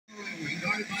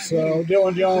So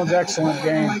Dillon Jones, excellent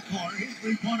game.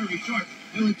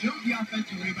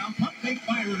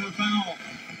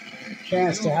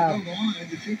 Chance to have.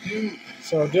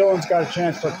 So Dillon's got a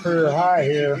chance for a career high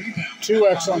here. 2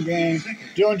 excellent games.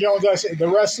 Dillon Jones, I say, the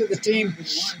rest of the team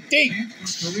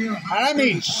stinks. I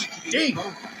mean,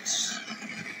 stinks.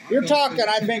 You're talking,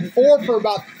 I think, 4 for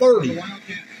about 30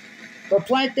 for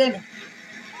Plankton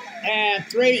and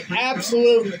 3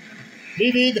 absolute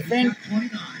BB the Finn.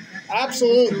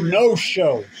 Absolute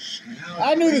no-shows.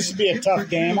 I knew this would be a tough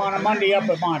game on a Monday up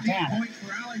at Montana.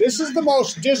 This is the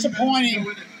most disappointing.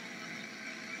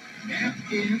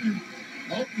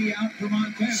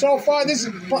 So far, this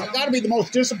has got to be the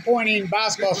most disappointing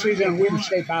basketball season in Weber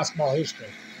State basketball history.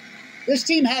 This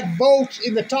team had votes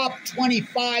in the top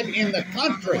 25 in the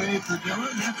country.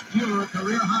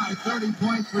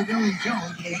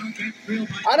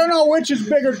 I don't know which is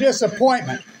bigger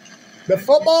disappointment. The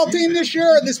football team this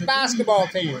year or this basketball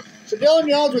team? So Dillon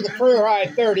Jones with a career high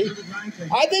 30.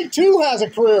 I think 2 has a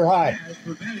career high.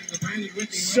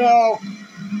 So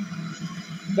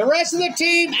the rest of the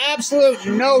team, absolute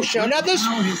no-show. Now this,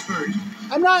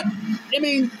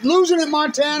 losing at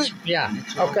Montana, yeah,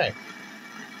 okay.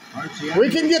 We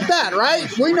can get that, right?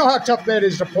 We know how tough that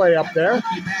is to play up there.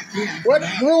 What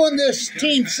ruined this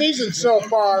team's season so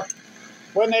far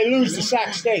when they lose to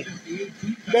Sac State?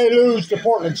 They lose to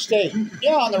Portland State.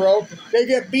 Yeah, on the road. They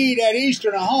get beat at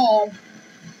Eastern at home.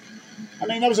 I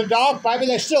mean, that was a dogfight, but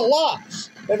they still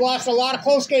lost. They've lost a lot of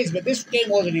close games, but this game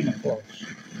wasn't even close.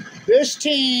 This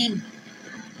team,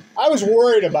 I was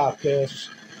worried about this.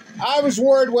 I was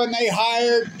worried when they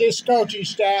hired this coaching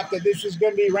staff that this was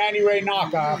going to be Randy Ray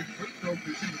knockoff.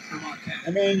 I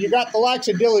mean, you got the likes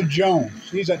of Dillon Jones.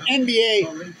 He's an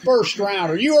NBA first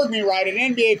rounder. You heard me right, an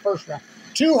NBA first round.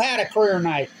 2 had a career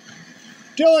night.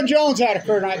 Dillon Jones had a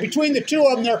career night. Between the 2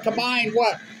 of them, they're combined,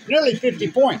 what, nearly 50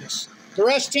 points. The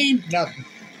rest team, nothing.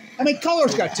 I mean,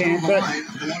 Color's got 10, but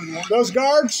those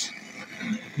guards,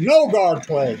 no guard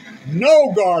play.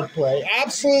 No guard play.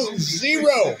 Absolute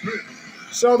 0.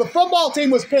 So the football team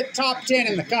was picked top 10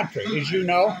 in the country, as you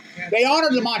know. They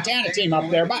honored the Montana team up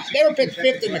there. But they were picked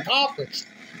 5th in the conference.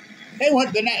 They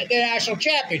went to the national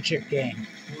championship game.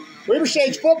 Weber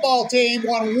State's football team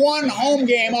won 1 home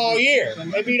game all year.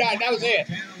 They beat out, that was it.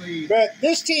 But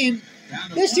this team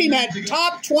had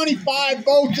top 25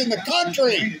 votes in the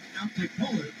country.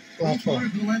 Well, that's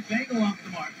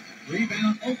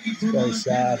very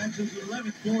sad.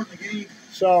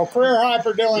 So career high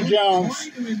for Dillon Jones.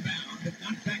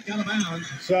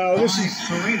 So this is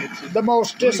the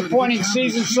most disappointing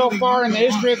season so far in the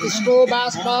history of the school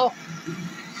basketball.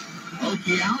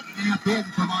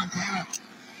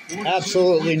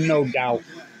 Absolutely no doubt.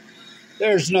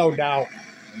 There's no doubt.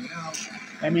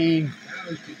 I mean,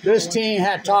 this team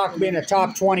had talk being a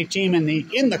top 20 team in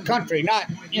the country, not,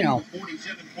 you know.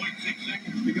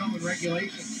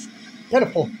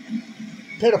 Pitiful.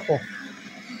 Pitiful.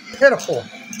 Pitiful.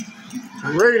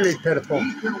 Really pitiful.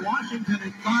 Eastern Washington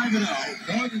is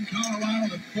 5-0. Northern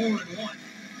Colorado is 4-1.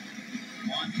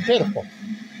 Pitiful.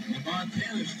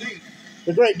 Montana State.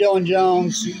 The great Dillon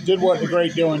Jones did what the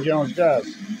great Dillon Jones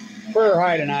does. Career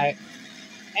high tonight.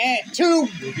 And 2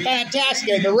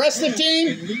 fantastic. The rest of the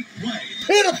team,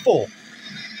 pitiful.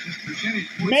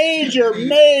 Major,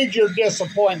 major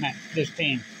disappointment, this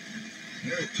team.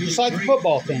 Just like the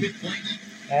football team.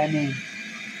 I mean,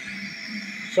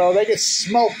 so they get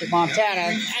smoked at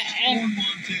Montana. And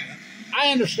I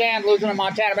understand losing to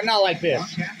Montana, but not like this.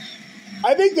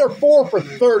 I think they're 4 for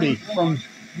 30 from,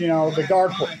 you know, the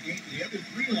guard play.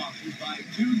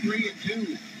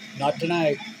 Not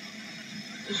tonight.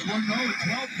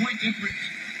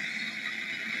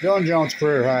 Dillon Jones'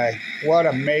 career high. What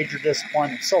a major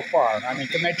disappointment so far. I mean,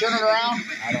 can they turn it around?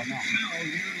 I don't know.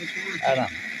 I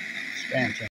don't know. Stand